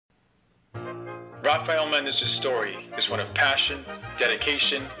Rafael Mendez's story is one of passion,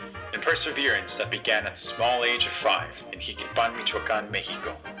 dedication, and perseverance that began at the small age of 5 in Jiquilpan, Michoacán,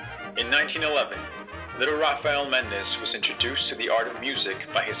 Mexico. In 1911, little Rafael Mendez was introduced to the art of music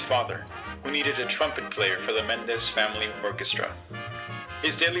by his father, who needed a trumpet player for the Mendez family orchestra.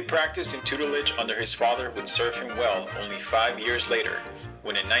 His daily practice and tutelage under his father would serve him well only 5 years later,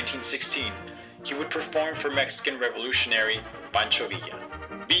 when in 1916, he would perform for Mexican revolutionary Pancho Villa.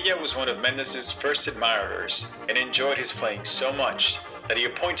 Villa was one of Mendez's first admirers and enjoyed his playing so much that he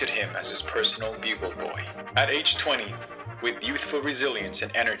appointed him as his personal bugle boy. At age 20, with youthful resilience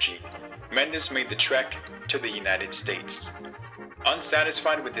and energy, Mendez made the trek to the United States.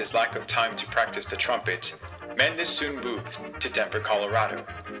 Unsatisfied with his lack of time to practice the trumpet, Mendez soon moved to Denver, Colorado,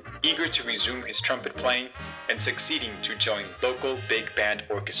 eager to resume his trumpet playing and succeeding to join local big band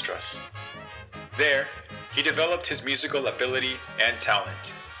orchestras. There, he developed his musical ability and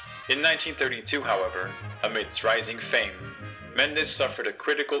talent. In 1932, however, amidst rising fame, Mendez suffered a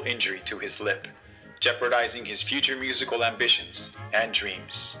critical injury to his lip, jeopardizing his future musical ambitions and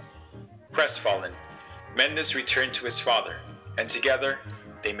dreams. Crestfallen, Mendez returned to his father, and together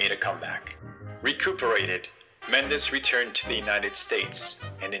they made a comeback. Recuperated, Mendez returned to the United States,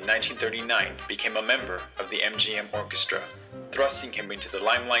 and in 1939 became a member of the MGM Orchestra, thrusting him into the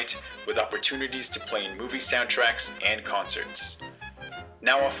limelight with opportunities to play in movie soundtracks and concerts.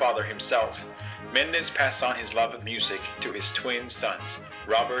 Now a father himself, Mendez passed on his love of music to his twin sons,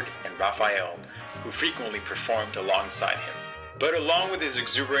 Robert and Rafael, who frequently performed alongside him. But along with his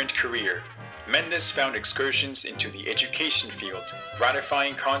exuberant career, Mendez found excursions into the education field,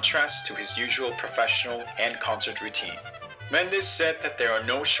 gratifying contrast to his usual professional and concert routine. Mendez said that there are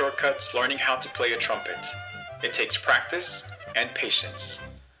no shortcuts learning how to play a trumpet. It takes practice and patience.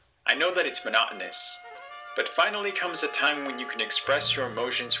 I know that it's monotonous, but finally comes a time when you can express your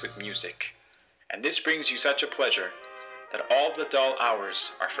emotions with music, and this brings you such a pleasure that all the dull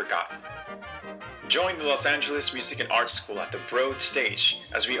hours are forgotten. Join the Los Angeles Music and Art School at the Broad Stage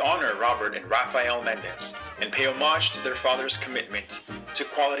as we honor Robert and Rafael Mendez and pay homage to their father's commitment to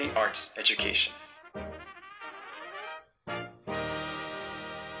quality arts education.